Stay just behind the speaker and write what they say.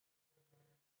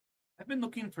I've been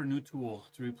looking for a new tool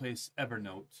to replace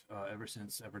Evernote ever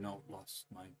since Evernote lost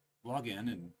my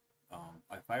login and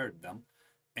I fired them.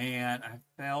 And I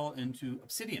fell into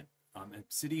Obsidian.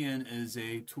 Obsidian is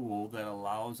a tool that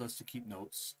allows us to keep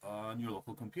notes on your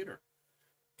local computer.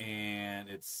 And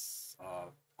it's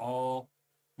all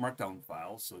markdown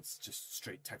files, so it's just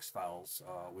straight text files,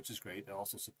 which is great. It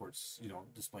also supports,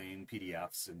 displaying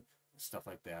PDFs and stuff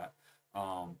like that.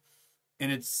 Um,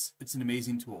 and it's an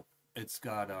amazing tool. It's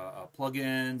got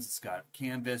plugins, it's got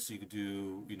Canvas, so you could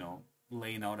do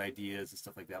laying out ideas and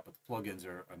stuff like that. But the plugins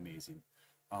are amazing.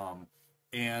 Um,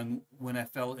 and when I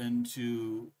fell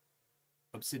into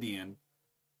Obsidian,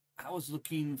 I was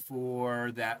looking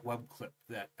for that web clip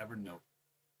that Evernote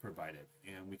provided,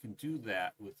 and we can do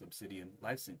that with Obsidian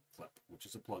Live Sync clip, which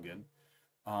is a plugin.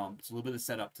 It's a little bit of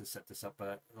setup to set this up, but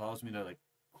it allows me to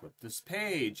clip this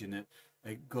page, and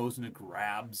it goes and it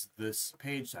grabs this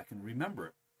page so I can remember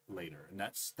it later. And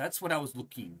that's what I was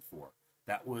looking for.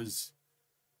 That was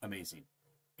amazing.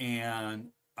 And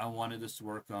I wanted this to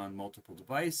work on multiple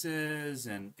devices,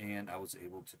 and I was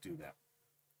able to do that.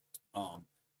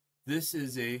 This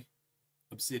is a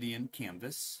Obsidian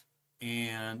canvas,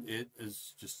 and it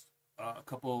is just a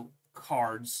couple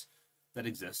cards that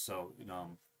exist. So, a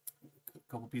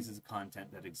couple pieces of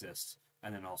content that exists,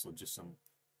 and then also just some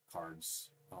cards,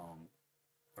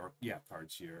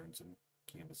 cards here and some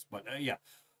canvas. But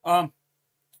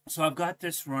so I've got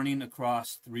this running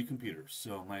across 3 computers.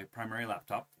 So my primary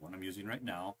laptop, the one I'm using right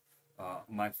now,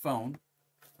 my phone,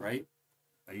 right?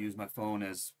 I use my phone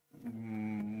as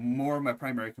more my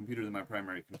primary computer than my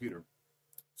primary computer.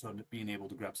 So being able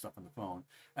to grab stuff on the phone,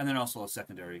 and then also a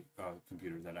secondary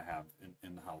computer that I have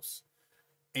in the house,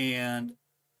 and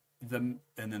then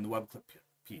the web clip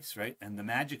piece, right? And the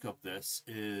magic of this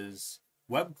is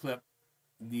web clip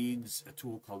needs a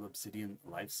tool called Obsidian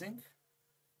Live Sync,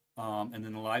 and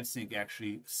then the Live Sync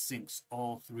actually syncs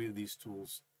all 3 of these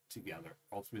tools together,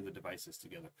 all 3 of the devices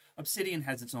together. Obsidian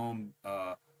has its own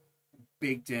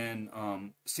baked-in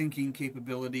syncing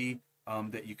capability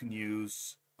that you can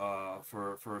use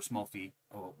for a small fee,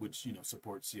 which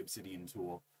supports the Obsidian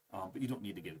tool, but you don't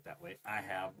need to get it that way. I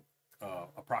have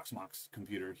a Proxmox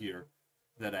computer here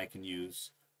that I can use.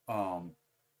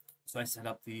 So I set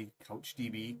up the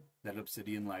CouchDB that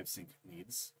Obsidian Live Sync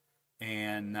needs,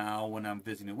 and now when I'm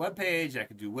visiting a web page, I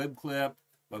can do web clip.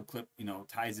 Web clip,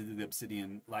 ties into the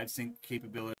Obsidian Live Sync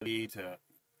capability to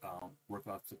work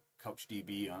off the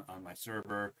CouchDB on my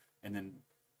server, and then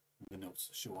the notes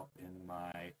show up in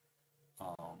my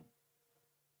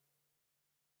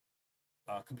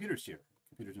computers here,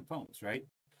 computers and phones, right?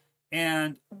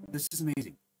 And this is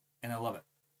amazing, and I love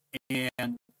it.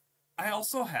 And I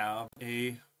also have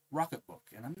a Rocketbook,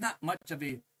 and I'm not much of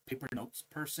a paper notes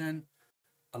person.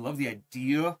 I love the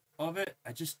idea of it.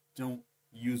 I just don't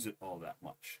use it all that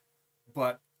much.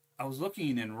 But I was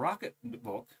looking, and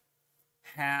Rocketbook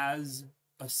has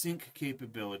a sync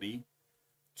capability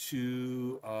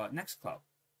to Nextcloud.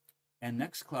 And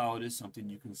Nextcloud is something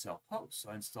you can self-host. So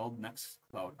I installed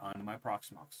Nextcloud onto my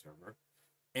Proxmox server.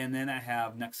 And then I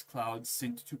have Nextcloud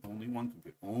synced to only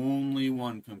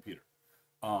one computer.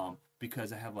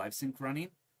 Because I have Live Sync running,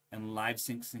 and Live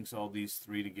Sync syncs all these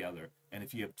 3 together. And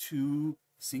if you have 2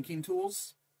 syncing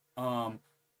tools,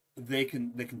 they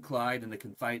can collide and they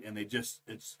can fight, and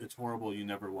it's horrible. You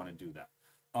never want to do that.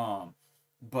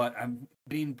 But I'm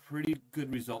getting pretty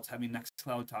good results having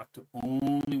Nextcloud talk to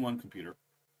only one computer.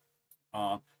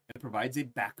 It provides a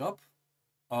backup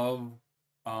of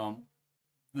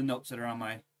the notes that are on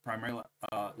my primary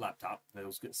laptop.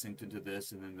 Those get synced into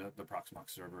this, and then the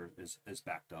Proxmox server is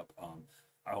backed up.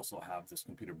 I also have this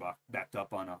computer backed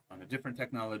up on a different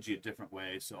technology, a different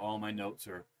way. So all my notes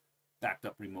are backed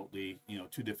up remotely,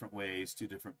 2 different ways, 2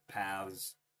 different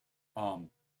paths.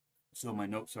 So my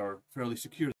notes are fairly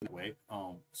secure that way,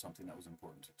 something that was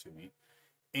important to me.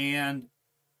 And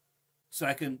so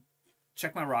I can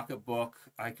check my Rocketbook.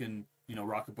 I can,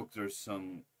 Rocketbook, there's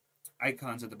some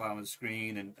icons at the bottom of the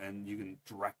screen, and you can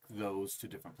direct those to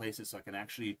different places. So I can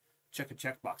actually check a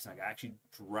checkbox, and I can actually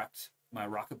direct my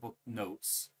Rocketbook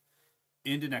notes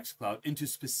into Nextcloud, into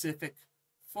specific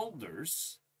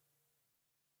folders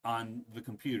on the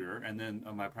computer, and then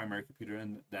on my primary computer,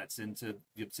 and that's into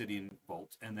the Obsidian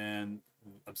Vault, and then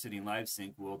Obsidian Live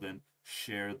Sync will then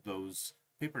share those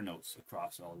paper notes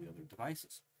across all the other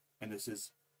devices. And this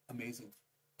is amazing,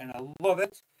 and I love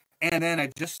it. And then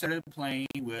I just started playing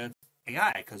with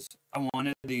AI because I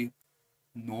wanted the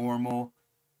normal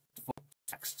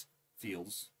text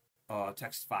fields,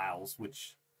 text files,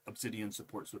 which Obsidian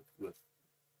supports with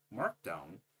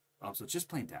Markdown. So it's just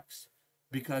plain text.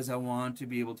 because I want to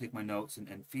be able to take my notes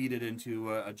and feed it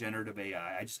into a generative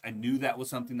AI. I knew that was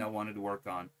something that I wanted to work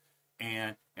on,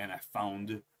 and I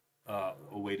found a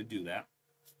way to do that,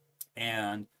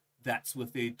 and that's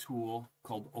with a tool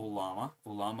called Ollama.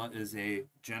 Ollama is a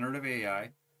generative AI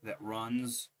that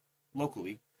runs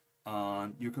locally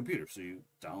on your computer. So you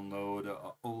download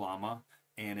Ollama,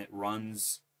 and it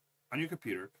runs on your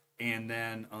computer, and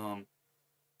then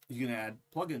you can add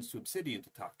plugins to Obsidian to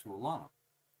talk to Ollama.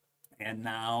 And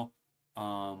now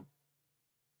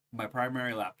my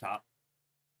primary laptop,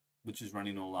 which is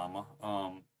running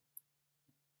Ollama,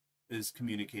 is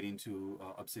communicating to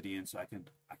Obsidian, so I can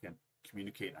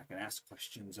communicate. I can ask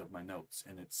questions of my notes,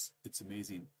 and it's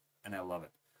amazing, and I love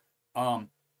it. But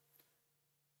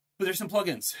there's some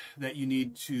plugins that you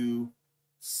need to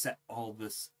set all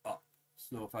this up.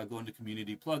 So if I go into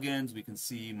community plugins, we can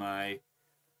see my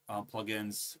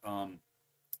plugins.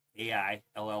 AI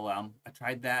LLM. I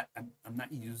tried that. I'm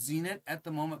not using it at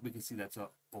the moment. We can see that's a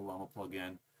Ollama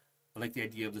plugin. I like the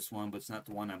idea of this one, but it's not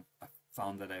the one I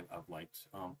found that I've liked.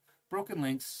 Broken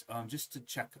links, just to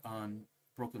check on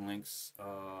broken links,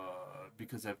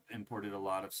 because I've imported a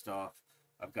lot of stuff.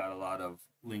 I've got a lot of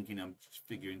linking. I'm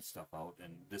figuring stuff out,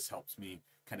 and this helps me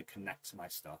kind of connect my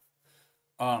stuff.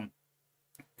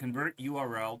 Convert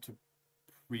URL to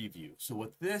preview. So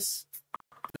what this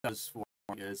does for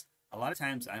me is, a lot of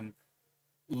times I'm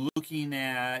looking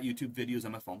at YouTube videos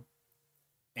on my phone,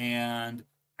 and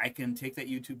I can take that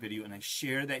YouTube video and I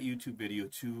share that YouTube video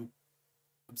to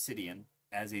Obsidian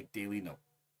as a daily note.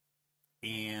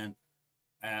 And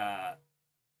that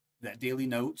daily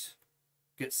note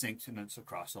gets synced, and it's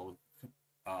across all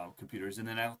computers. And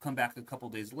then I'll come back a couple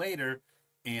days later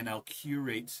and I'll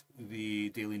curate the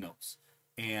daily notes.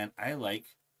 And I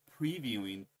like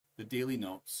previewing the daily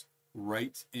notes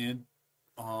right in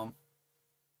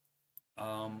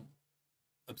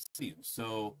Obsidian.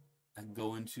 So I can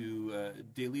go into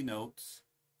daily notes,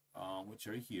 which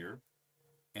are here,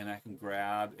 and I can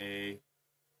grab a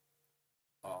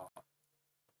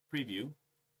preview,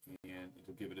 and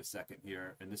it'll give it a second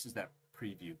here, and this is that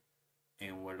preview.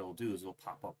 And what it'll do is it'll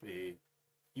pop up a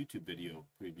YouTube video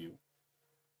preview.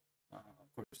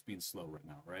 Of course, it's being slow right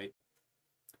now, right?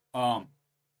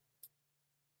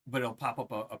 But it'll pop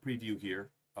up a preview here,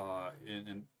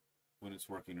 and when it's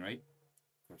working, right?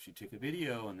 Of course, you take a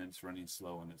video and then it's running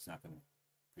slow and it's not going to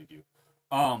preview.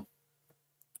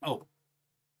 Oh,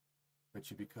 bet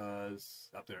you because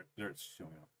up there it's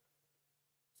showing up.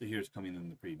 So here's coming in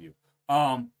the preview.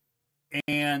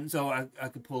 And so I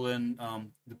could pull in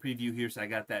the preview here. So I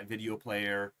got that video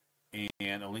player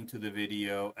and a link to the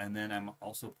video, and then I'm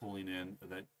also pulling in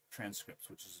the transcripts,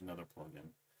 which is another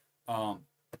plugin.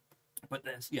 But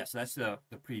that's, yes, that's the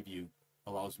preview.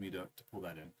 Allows me to pull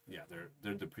that in. Yeah,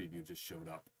 they're the preview just showed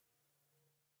up,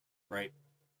 right?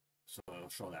 So it'll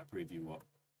show that preview up.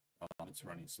 It's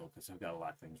running slow because I've got a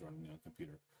lot of things running on the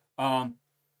computer.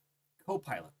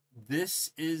 Copilot.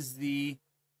 This is the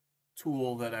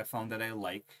tool that I found that I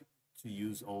like to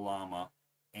use Ollama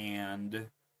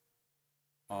and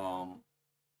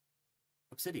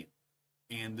Obsidian.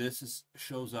 And this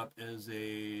shows up as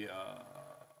a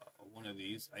one of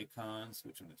these icons.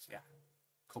 Which one is? Yeah,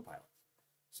 Copilot.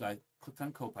 So I click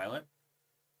on Copilot,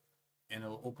 and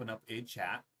it'll open up a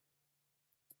chat.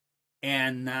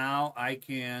 And now I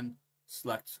can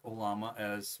select Ollama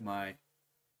as my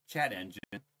chat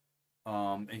engine,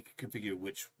 and you can configure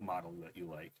which model that you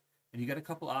like. And you got a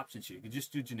couple options here. You can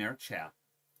just do generic chat.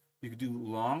 You can do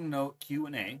long note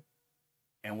Q&A,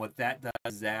 and what that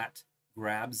does is that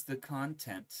grabs the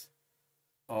content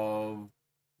of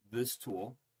this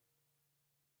tool,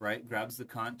 right? Grabs the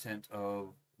content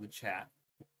of the chat.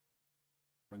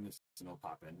 Bring this and it'll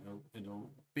pop in.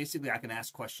 Basically, I can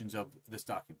ask questions of this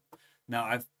document. Now,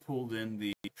 I've pulled in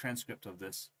the transcript of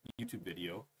this YouTube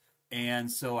video,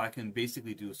 and so I can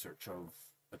basically do a search of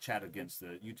a chat against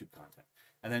the YouTube content.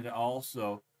 And then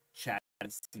also chat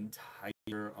this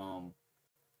entire, come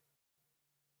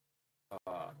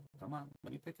on,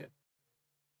 let me pick it,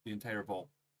 the entire vault.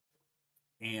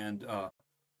 And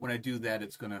when I do that,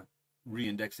 it's going to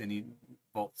re-index any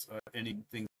vaults,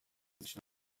 anything.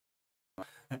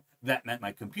 That meant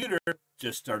my computer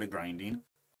just started grinding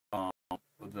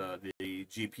the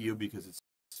GPU because it's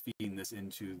feeding this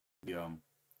into the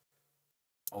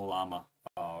Ollama,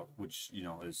 which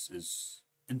is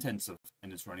intensive,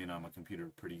 and it's running on my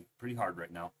computer pretty hard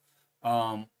right now.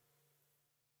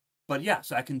 But yeah,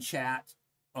 so I can chat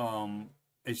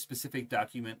a specific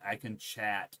document. I can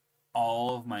chat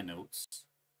all of my notes,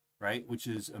 right, which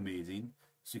is amazing.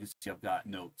 So you can see I've got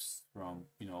notes from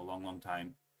a long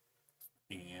time.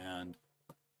 And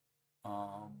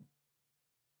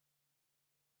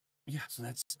yeah, so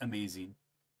that's amazing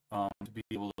to be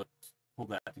able to pull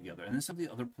that together. And then some of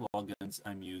the other plugins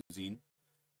I'm using.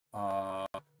 Uh,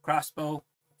 Crossbow,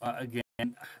 again,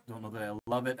 don't know that I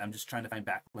love it. I'm just trying to find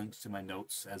backlinks to my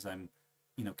notes as I'm,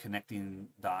 connecting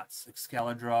dots.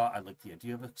 Excalidraw, I like the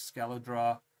idea of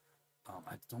Excalidraw.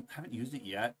 I haven't used it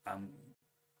yet. I'm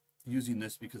using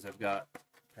this because I've got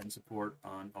pen support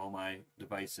on all my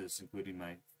devices, including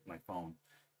my phone,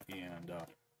 and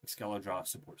Excalidraw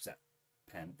supports that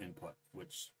pen input,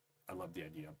 which I love the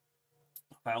idea.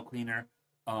 File cleaner.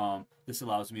 This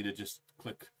allows me to just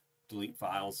click delete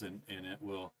files, and it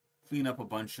will clean up a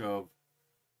bunch of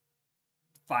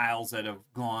files that have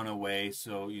gone away.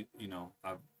 So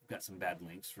I've got some bad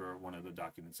links for one of the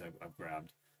documents I've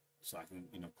grabbed, so I can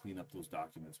clean up those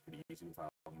documents pretty easy with file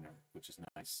cleaner, which is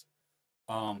nice.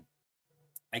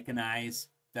 Iconize,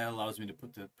 that allows me to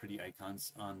put the pretty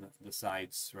icons on the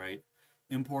sides, right?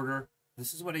 Importer,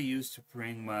 this is what I use to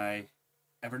bring my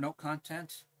Evernote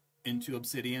content into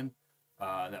Obsidian.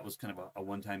 That was kind of a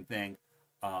one-time thing.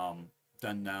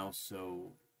 Done now,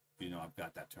 so I've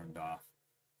got that turned off.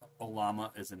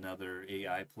 Olama is another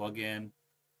AI plugin.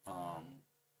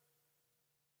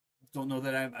 Don't know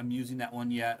that I'm using that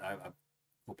one yet.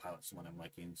 Copilot's one I'm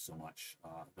liking so much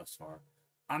thus far.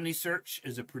 OmniSearch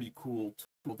is a pretty cool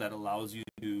tool that allows you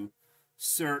to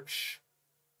search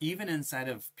even inside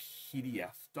of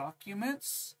PDF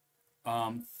documents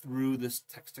through this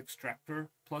text extractor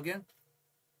plugin.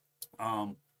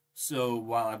 So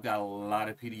while I've got a lot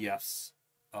of PDFs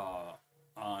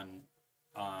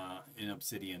in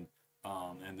Obsidian,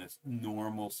 and this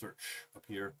normal search up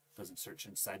here doesn't search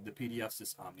inside the PDFs,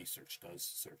 this OmniSearch does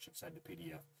search inside the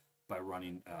PDF by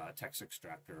running text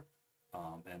extractor,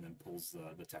 and then pulls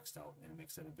the text out and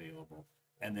makes it available.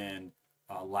 And then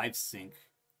Live Sync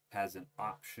has an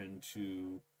option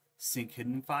to sync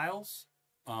hidden files,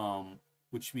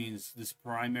 which means this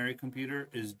primary computer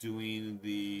is doing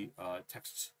the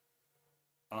text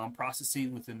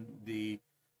processing within the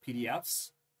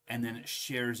PDFs, and then it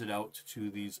shares it out to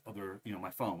these other,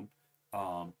 my phone,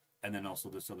 and then also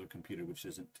this other computer, which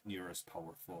isn't near as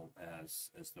powerful as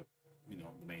the, the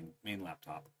main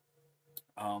laptop.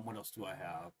 What else do I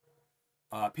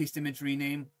have? Paste image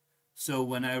rename. So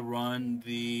when I run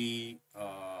the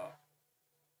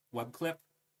web clip,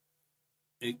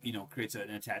 it creates an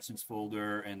attachments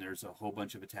folder, and there's a whole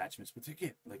bunch of attachments, but they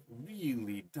get like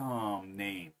really dumb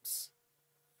names.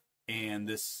 And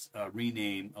this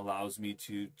rename allows me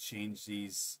to change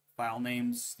these file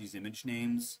names, these image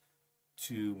names,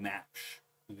 to match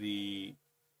the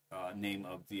name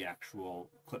of the actual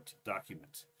clipped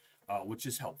document, which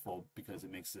is helpful because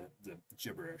it makes the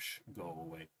gibberish go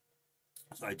away.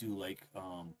 So I do like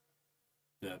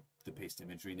the paste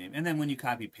image rename. And then when you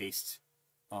copy paste,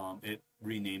 it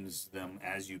renames them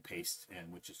as you paste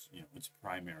in, which is its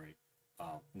primary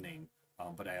name.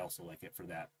 But I also like it for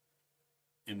that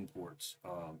import,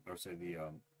 or say the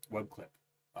web clip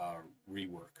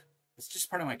rework. It's just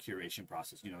part of my curation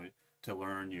process. To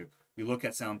learn, you look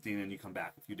at something and you come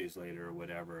back a few days later or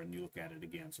whatever, and you look at it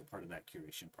again. So part of that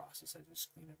curation process, I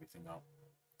just clean everything up.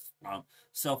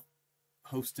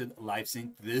 Self-hosted Live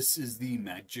Sync. This is the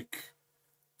magic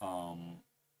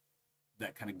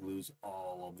that kind of glues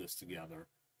all of this together.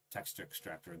 Text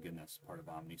extractor, again, that's part of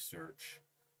OmniSearch.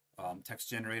 Text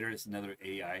generator is another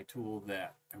AI tool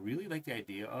that I really like the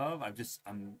idea of.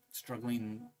 I'm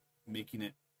struggling making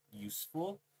it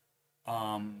useful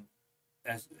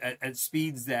at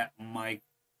speeds that my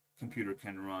computer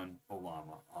can run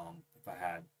Olama. If I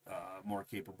had more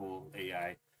capable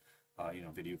AI,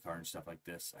 video card and stuff like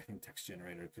this, I think text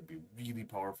generator could be really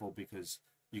powerful because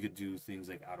you could do things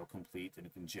like autocomplete, and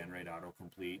it can generate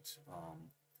autocomplete,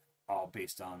 all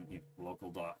based on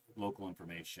local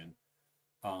information.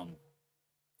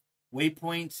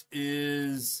 Waypoint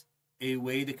is a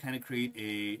way to kind of create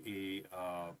a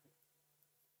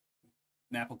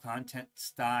map of content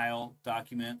style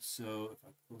document. So if I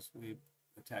close web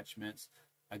attachments,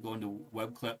 I go into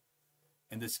web clip,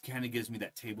 and this kind of gives me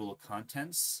that table of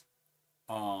contents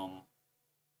of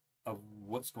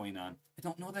what's going on. I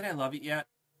don't know that I love it yet,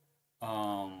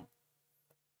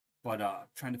 but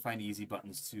trying to find easy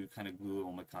buttons to kind of glue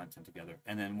all my content together.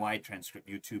 And then wide transcript,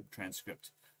 YouTube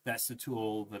transcript. That's the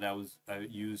tool that I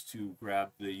used to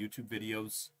grab the YouTube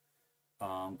videos,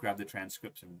 grab the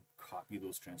transcripts, and copy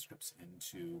those transcripts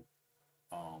into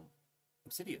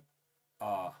Obsidian.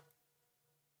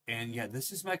 And yeah,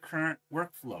 this is my current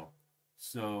workflow.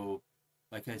 So,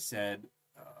 like I said,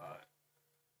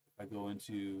 if I go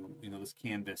into this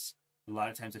canvas, a lot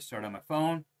of times I start on my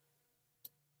phone.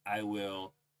 I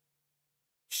will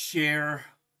share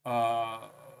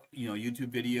YouTube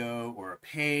video or a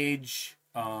page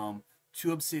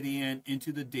to Obsidian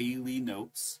into the daily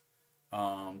notes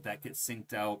that gets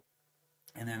synced out,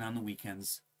 and then on the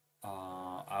weekends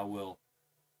I will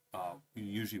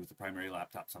usually with the primary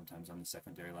laptop, sometimes on the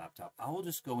secondary laptop, I will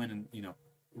just go in and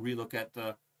relook at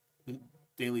the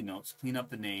daily notes, clean up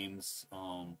the names,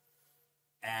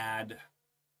 add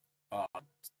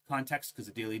context, because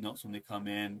the daily notes when they come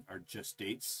in are just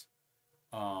dates.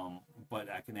 But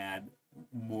I can add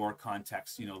more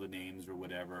context, the names or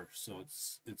whatever, so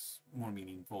it's more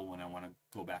meaningful when I want to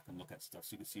go back and look at stuff.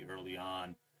 So you can see early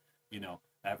on,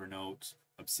 Evernote,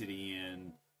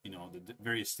 Obsidian, the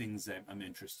various things that I'm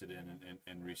interested in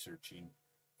and researching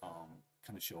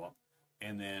kind of show up.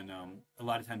 And then a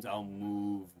lot of times I'll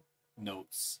move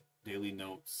notes, daily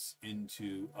notes,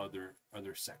 into other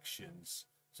sections.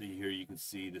 So here you can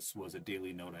see this was a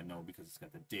daily note, I know, because it's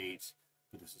got the date.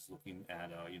 But this is looking at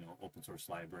a open source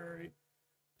library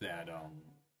that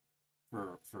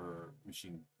for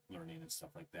machine learning and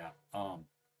stuff like that.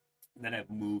 Then I've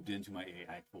moved into my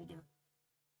AI folder,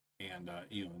 and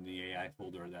in the AI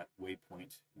folder, that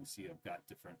waypoint, you see I've got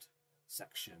different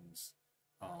sections.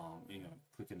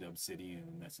 Click into Obsidian,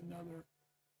 and that's another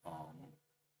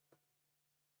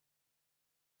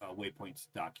waypoint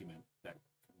document that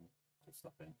can pull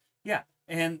stuff in. Yeah,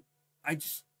 and I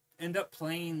just end up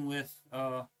playing with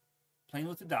the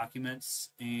documents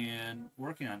and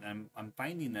working on. I'm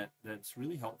finding that that's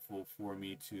really helpful for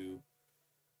me to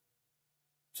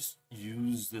just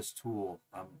use this tool.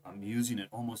 I'm using it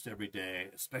almost every day,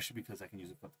 especially because I can use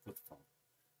it with the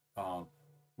phone.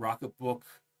 Rocketbook,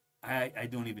 I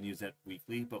don't even use that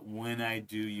weekly, but when I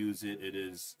do use it,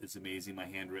 it's amazing. My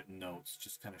handwritten notes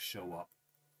just kind of show up,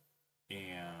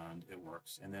 and it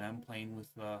works. And then I'm playing with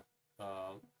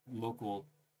local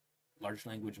large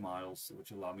language models, which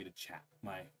allow me to chat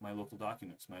my local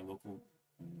documents, my local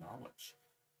knowledge,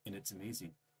 and it's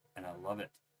amazing, and I love it.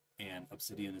 And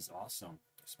Obsidian is awesome,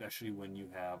 especially when you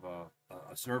have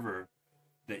a server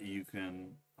that you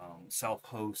can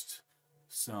self-host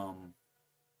some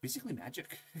basically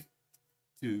magic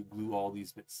to glue all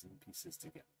these bits and pieces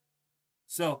together.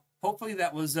 So hopefully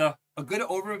that was a good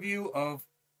overview of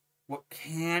what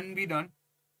can be done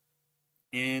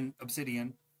in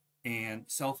Obsidian, and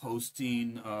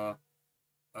self-hosting,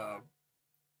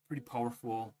 pretty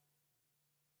powerful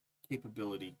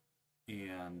capability.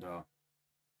 And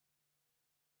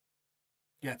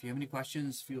yeah, if you have any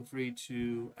questions, feel free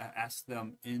to ask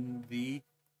them in the